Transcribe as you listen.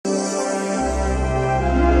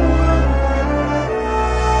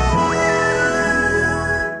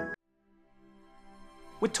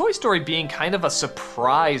With Toy Story being kind of a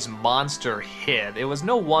surprise monster hit, it was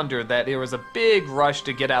no wonder that there was a big rush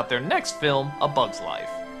to get out their next film, A Bug's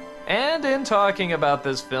Life. And in talking about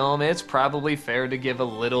this film, it's probably fair to give a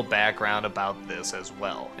little background about this as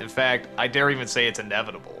well. In fact, I dare even say it's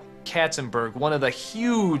inevitable. Katzenberg, one of the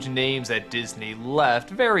huge names at Disney,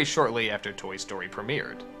 left very shortly after Toy Story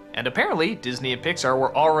premiered. And apparently, Disney and Pixar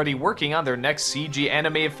were already working on their next CG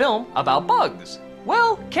animated film about bugs.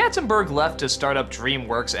 Well, Katzenberg left to start up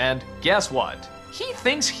DreamWorks, and guess what? He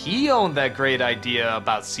thinks he owned that great idea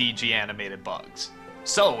about CG animated bugs.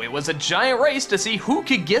 So it was a giant race to see who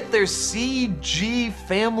could get their CG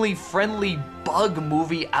family-friendly bug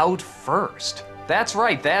movie out first. That's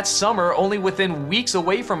right, that summer, only within weeks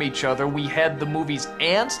away from each other, we had the movies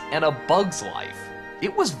Ants and A Bug's Life.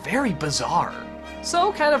 It was very bizarre.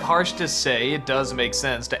 So kind of harsh to say, it does make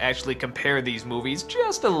sense to actually compare these movies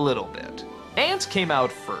just a little bit. Ants came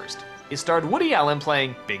out first. It starred Woody Allen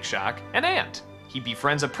playing, big shock, an ant. He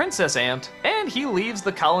befriends a princess ant, and he leaves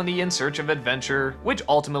the colony in search of adventure, which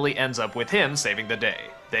ultimately ends up with him saving the day.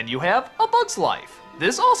 Then you have A Bug's Life.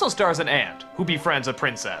 This also stars an ant, who befriends a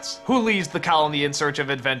princess, who leaves the colony in search of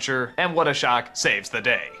adventure, and what a shock, saves the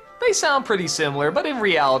day. They sound pretty similar, but in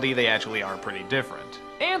reality they actually are pretty different.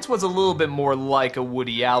 Ants was a little bit more like a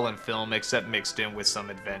Woody Allen film, except mixed in with some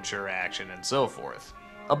adventure, action, and so forth.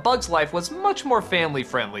 A Bug's Life was much more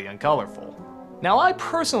family-friendly and colorful. Now, I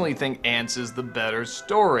personally think Ants is the better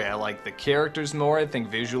story. I like the characters more, I think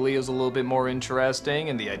visually it was a little bit more interesting,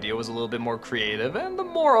 and the idea was a little bit more creative, and the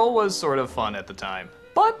moral was sort of fun at the time.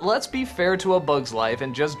 But let's be fair to A Bug's Life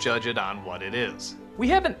and just judge it on what it is. We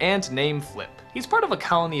have an ant named Flip. He's part of a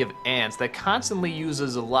colony of ants that constantly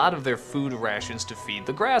uses a lot of their food rations to feed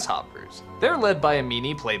the grasshoppers. They're led by a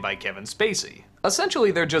meanie played by Kevin Spacey. Essentially,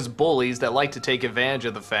 they're just bullies that like to take advantage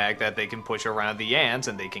of the fact that they can push around the ants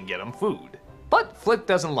and they can get them food. But Flip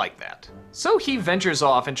doesn't like that. So he ventures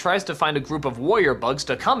off and tries to find a group of warrior bugs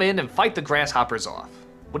to come in and fight the grasshoppers off.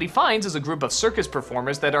 What he finds is a group of circus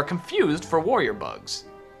performers that are confused for warrior bugs.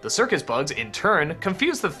 The circus bugs, in turn,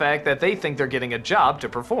 confuse the fact that they think they're getting a job to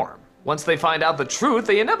perform. Once they find out the truth,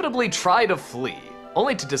 they inevitably try to flee,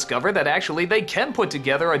 only to discover that actually they can put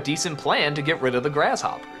together a decent plan to get rid of the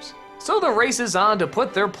grasshoppers. So the race is on to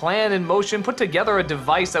put their plan in motion, put together a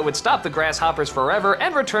device that would stop the grasshoppers forever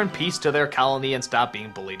and return peace to their colony and stop being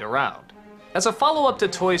bullied around. As a follow-up to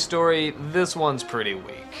Toy Story, this one's pretty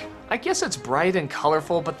weak. I guess it's bright and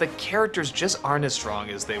colorful, but the characters just aren't as strong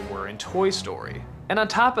as they were in Toy Story. And on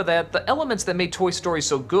top of that, the elements that made Toy Story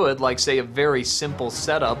so good, like say a very simple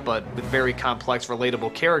setup but with very complex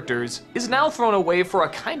relatable characters, is now thrown away for a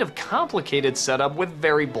kind of complicated setup with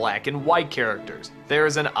very black and white characters.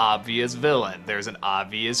 There's an obvious villain, there's an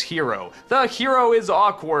obvious hero. The hero is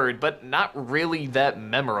awkward, but not really that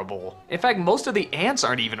memorable. In fact, most of the ants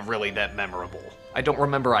aren't even really that memorable. I don't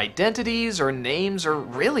remember identities or names or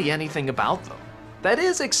really anything about them. That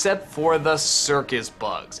is, except for the circus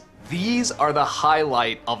bugs. These are the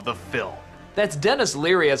highlight of the film. That's Dennis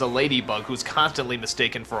Leary as a ladybug who's constantly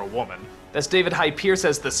mistaken for a woman. That's David Hyde Pierce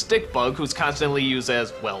as the stick bug who's constantly used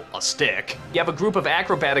as, well, a stick. You have a group of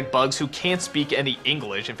acrobatic bugs who can't speak any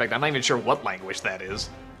English. In fact, I'm not even sure what language that is.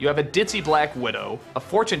 You have a ditzy black widow, a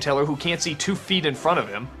fortune teller who can't see 2 feet in front of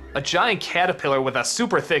him, a giant caterpillar with a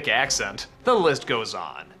super thick accent. The list goes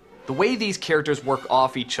on. The way these characters work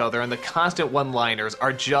off each other and the constant one-liners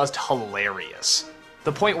are just hilarious.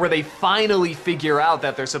 The point where they finally figure out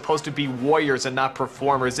that they're supposed to be warriors and not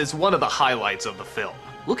performers is one of the highlights of the film.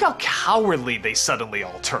 Look how cowardly they suddenly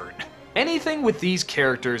all turn. Anything with these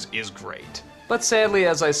characters is great. But sadly,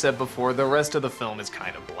 as I said before, the rest of the film is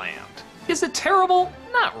kind of bland. Is it terrible?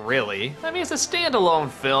 Not really. I mean, it's a standalone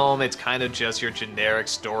film, it's kind of just your generic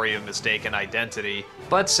story of mistaken identity.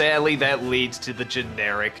 But sadly, that leads to the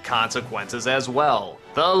generic consequences as well.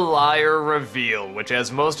 The liar reveal, which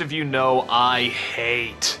as most of you know, I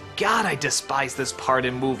hate. God, I despise this part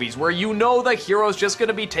in movies where you know the hero's just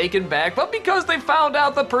gonna be taken back, but because they found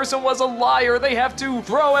out the person was a liar, they have to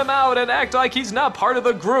throw him out and act like he's not part of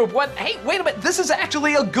the group. What? Hey, wait a minute, this is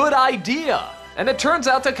actually a good idea. And it turns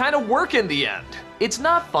out to kind of work in the end. It's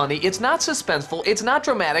not funny, it's not suspenseful, it's not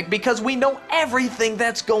dramatic because we know everything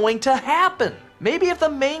that's going to happen. Maybe if the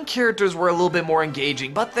main characters were a little bit more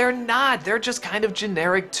engaging, but they're not. They're just kind of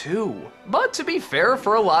generic too. But to be fair,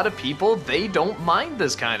 for a lot of people, they don't mind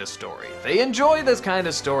this kind of story. They enjoy this kind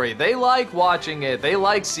of story. They like watching it. They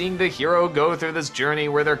like seeing the hero go through this journey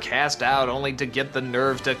where they're cast out only to get the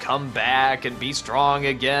nerve to come back and be strong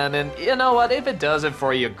again. And you know what? If it does it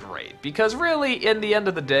for you, great. Because really, in the end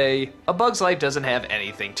of the day, A Bug's Life doesn't have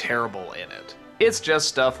anything terrible in it. It's just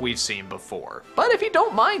stuff we've seen before. But if you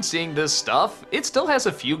don't mind seeing this stuff, it still has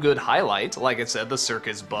a few good highlights, like I said, the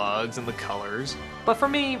circus bugs and the colors. But for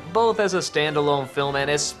me, both as a standalone film and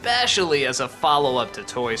especially as a follow-up to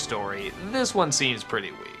Toy Story, this one seems pretty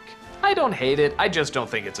weak. I don't hate it, I just don't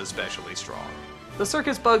think it's especially strong. The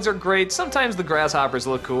circus bugs are great, sometimes the grasshoppers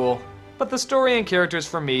look cool, but the story and characters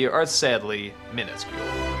for me are sadly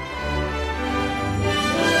minuscule.